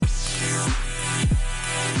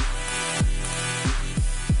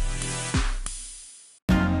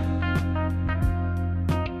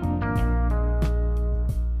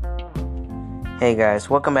Hey guys,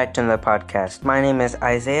 welcome back to another podcast. My name is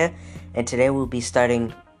Isaiah, and today we'll be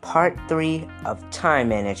starting part 3 of time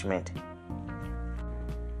management.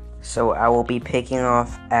 So I will be picking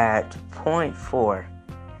off at point 4,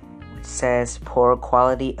 which says poor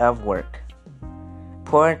quality of work.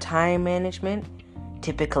 Poor time management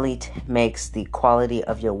typically makes the quality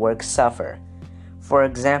of your work suffer. For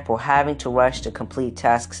example, having to rush to complete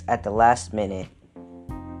tasks at the last minute.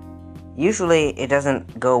 Usually it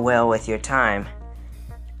doesn't go well with your time,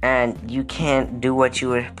 and you can't do what you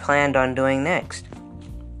were planned on doing next.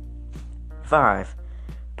 5.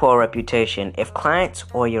 Poor reputation. If clients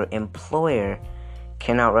or your employer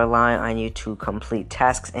cannot rely on you to complete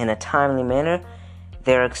tasks in a timely manner,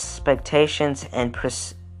 their expectations and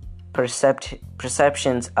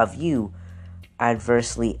perceptions of you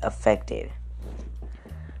adversely affected.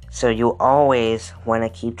 So you always want to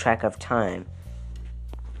keep track of time.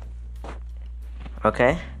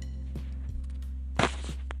 Okay?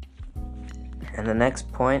 And the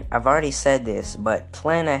next point, I've already said this, but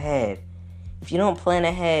plan ahead. If you don't plan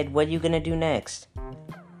ahead, what are you going to do next?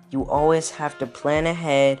 You always have to plan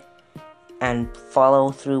ahead and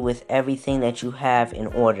follow through with everything that you have in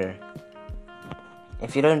order.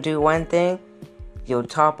 If you don't do one thing, you'll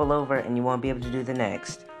topple over and you won't be able to do the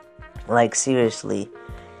next. Like, seriously,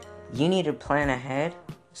 you need to plan ahead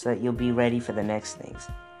so that you'll be ready for the next things.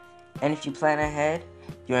 And if you plan ahead,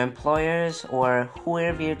 your employers or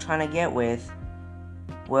whoever you're trying to get with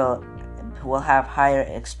will have higher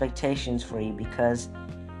expectations for you because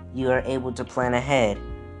you are able to plan ahead.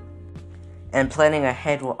 And planning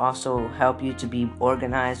ahead will also help you to be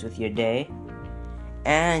organized with your day.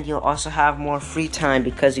 And you'll also have more free time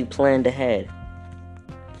because you planned ahead.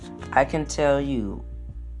 I can tell you,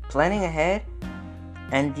 planning ahead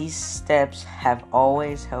and these steps have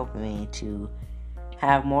always helped me to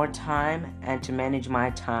have more time and to manage my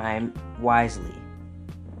time wisely.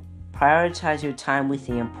 Prioritize your time with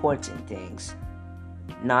the important things,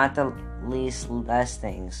 not the less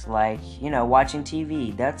things, like, watching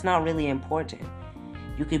TV. That's not really important.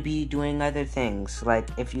 You could be doing other things, like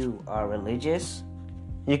if you are religious,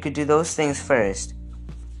 you could do those things first.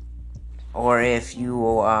 Or if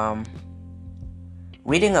you,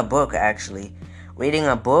 reading a book, actually. Reading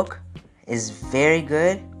a book is very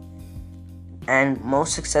good, and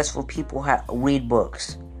most successful people read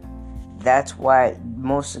books. That's why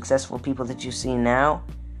most successful people that you see now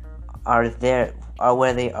are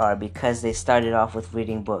where they are, because they started off with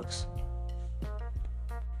reading books.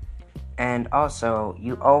 And also,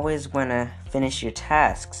 you always want to finish your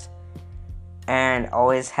tasks and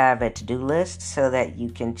always have a to-do list so that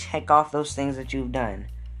you can check off those things that you've done,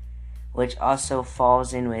 which also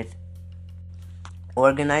falls in with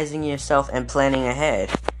organizing yourself and planning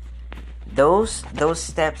ahead. Those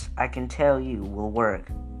steps, I can tell you, will work.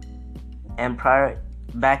 And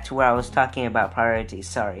back to where I was talking about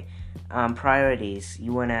priorities. Priorities.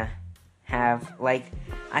 You want to have, I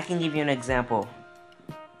can give you an example.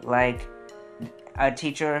 Like a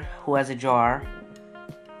teacher who has a jar.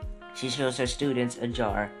 She shows her students a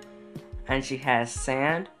jar. And she has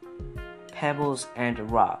sand, pebbles, and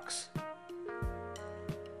rocks.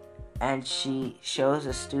 And she shows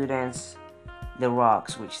the students the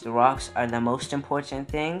rocks, which the rocks are the most important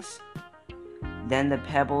things. Then the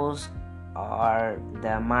pebbles are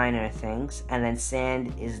the minor things, and then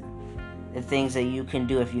sand is the things that you can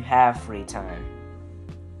do if you have free time,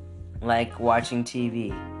 like watching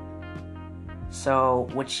TV. So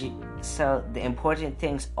the important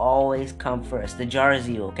things always come first. The jar is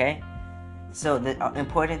you, okay? So the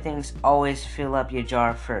important things always fill up your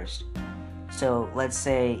jar first. So let's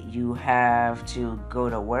say you have to go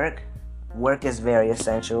to work. Work is very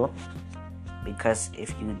essential, because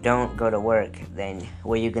if you don't go to work, then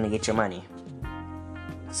where are you going to get your money?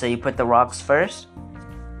 So you put the rocks first,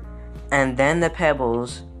 and then the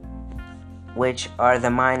pebbles, which are the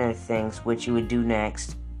minor things, which you would do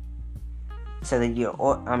next, so that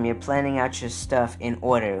you're planning out your stuff in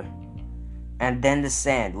order. And then the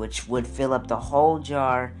sand, which would fill up the whole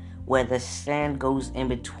jar, where the sand goes in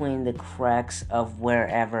between the cracks of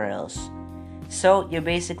wherever else. So you're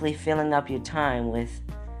basically filling up your time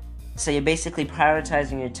so you're basically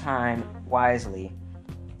prioritizing your time wisely,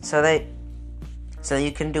 so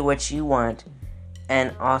you can do what you want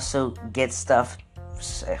and also get stuff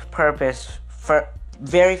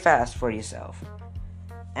very fast for yourself,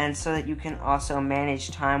 and so that you can also manage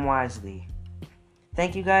time wisely.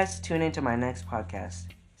 Thank you guys. Tune into my next podcast.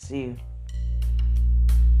 See you.